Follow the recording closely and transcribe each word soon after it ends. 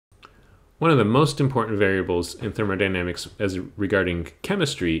One of the most important variables in thermodynamics as regarding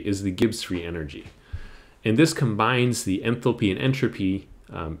chemistry is the Gibbs free energy. And this combines the enthalpy and entropy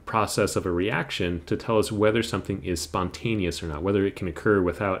process of a reaction to tell us whether something is spontaneous or not, whether it can occur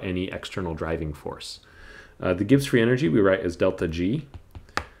without any external driving force. The Gibbs free energy we write as delta G.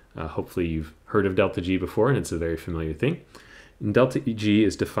 Hopefully you've heard of delta G before, and it's a very familiar thing. And delta G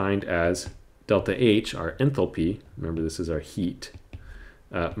is defined as delta H, our enthalpy, remember this is our heat,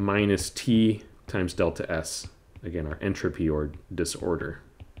 minus T times delta S, again our entropy or disorder.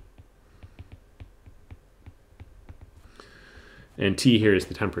 And T here is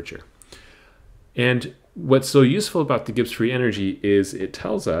the temperature. And what's so useful about the Gibbs free energy is it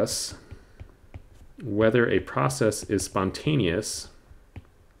tells us whether a process is spontaneous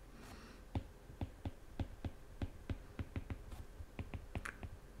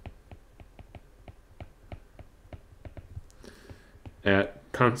at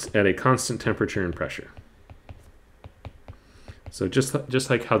a constant temperature and pressure. So just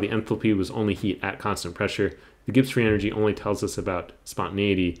like how the enthalpy was only heat at constant pressure, the Gibbs free energy only tells us about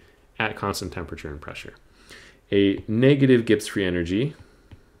spontaneity at constant temperature and pressure. A negative Gibbs free energy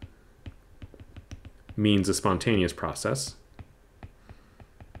means a spontaneous process,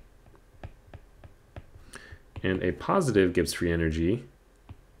 and a positive Gibbs free energy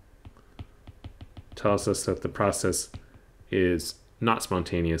tells us that the process is not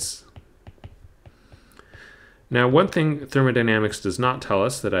spontaneous. Now, one thing thermodynamics does not tell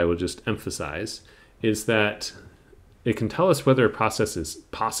us that I will just emphasize is that it can tell us whether a process is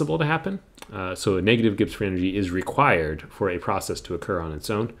possible to happen. So a negative Gibbs free energy is required for a process to occur on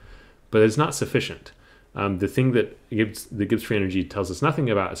its own, but it's not sufficient. The thing that the Gibbs free energy tells us nothing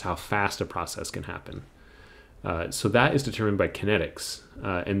about is how fast a process can happen. So that is determined by kinetics,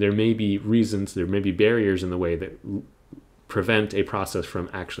 and there may be reasons, there may be barriers in the way that prevent a process from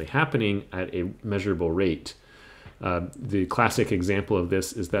actually happening at a measurable rate. The classic example of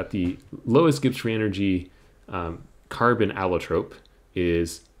this is that the lowest Gibbs free energy carbon allotrope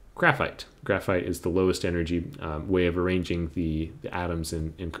is graphite. Graphite is the lowest energy way of arranging the atoms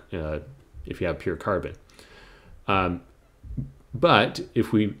if you have pure carbon. But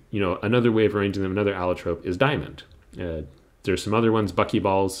if we, another way of arranging them, another allotrope is diamond. There's some other ones,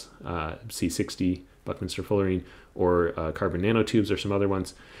 buckyballs, C60, Buckminster fullerene, or carbon nanotubes, or some other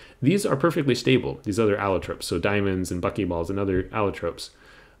ones. These are perfectly stable, these other allotropes, so diamonds and buckyballs and other allotropes.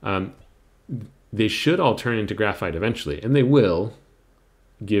 They should all turn into graphite eventually, and they will,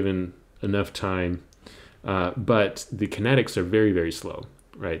 given enough time, but the kinetics are very, very slow,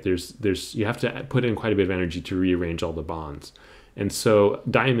 right? You have to put in quite a bit of energy to rearrange all the bonds. And so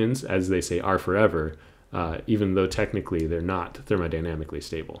diamonds, as they say, are forever, even though technically they're not thermodynamically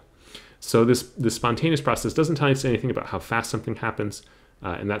stable. So this spontaneous process doesn't tell us anything about how fast something happens,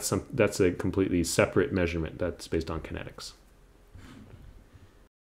 and that's a completely separate measurement that's based on kinetics.